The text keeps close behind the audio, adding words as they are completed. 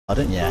I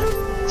don't, yeah.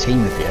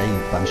 Team with you,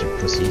 you bunch of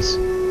pussies.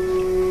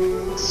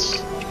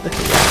 Look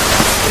at that.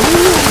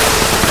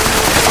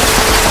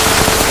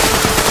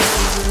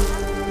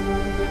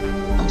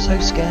 I'm so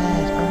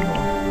scared.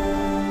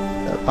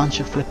 Oh. A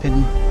bunch of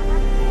flipping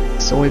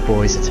soy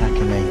boys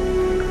attacking me.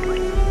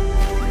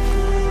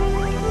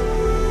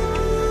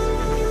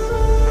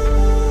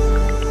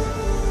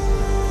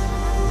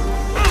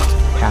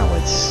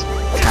 Cowards.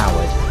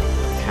 Coward.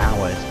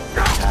 Coward.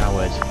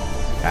 Coward.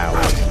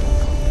 Coward.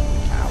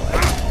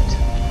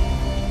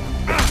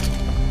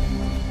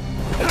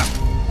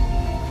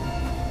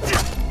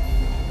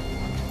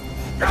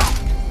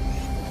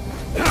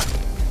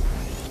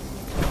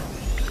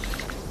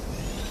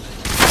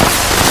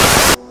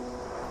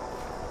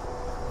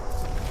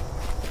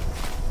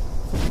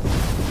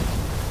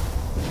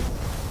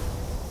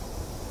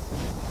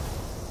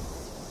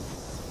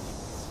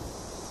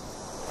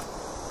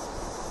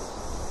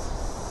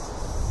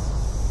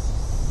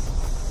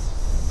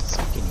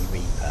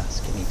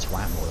 Skinny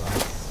twat more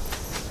like.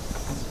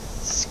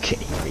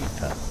 Skinny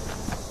Reaper.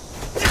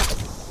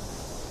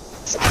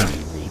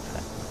 Skinny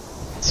Reaper.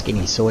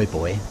 Skinny soy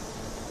boy.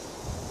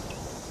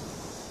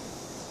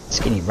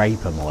 Skinny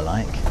Raper more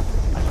like.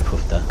 I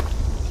puffed her.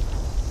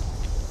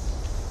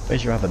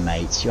 Where's your other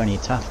mates? You're only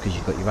tough because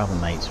you've got your other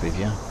mates with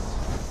you.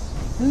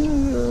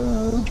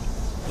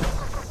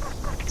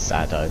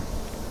 Sado.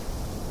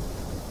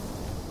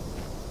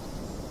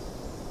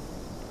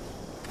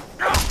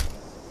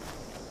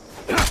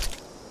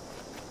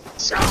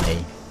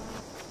 Skinny.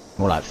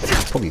 More like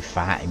probably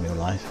fat in real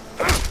life.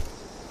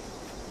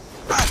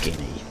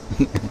 Skinny.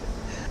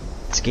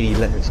 Skinny,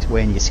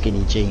 wearing your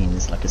skinny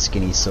jeans like a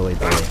skinny soy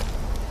boy.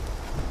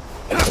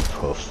 A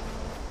puff.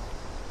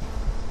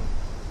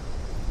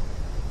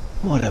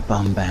 What a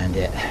bum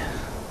bandit.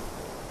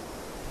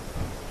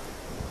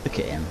 Look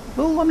at him.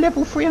 Oh, I'm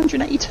level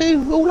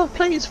 382. All I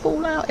play is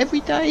Fallout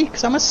every day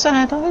because I'm a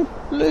sado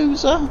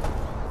loser.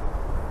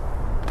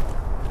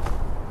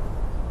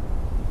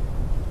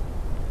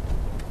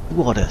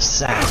 What a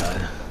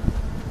sado.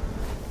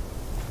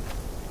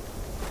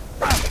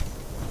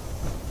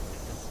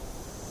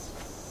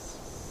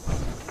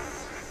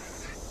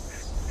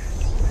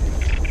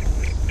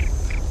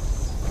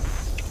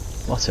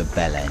 What a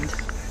bellend.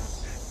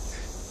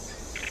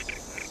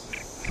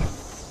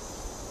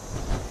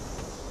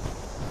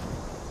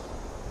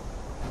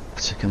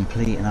 What a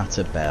complete and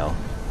utter bell.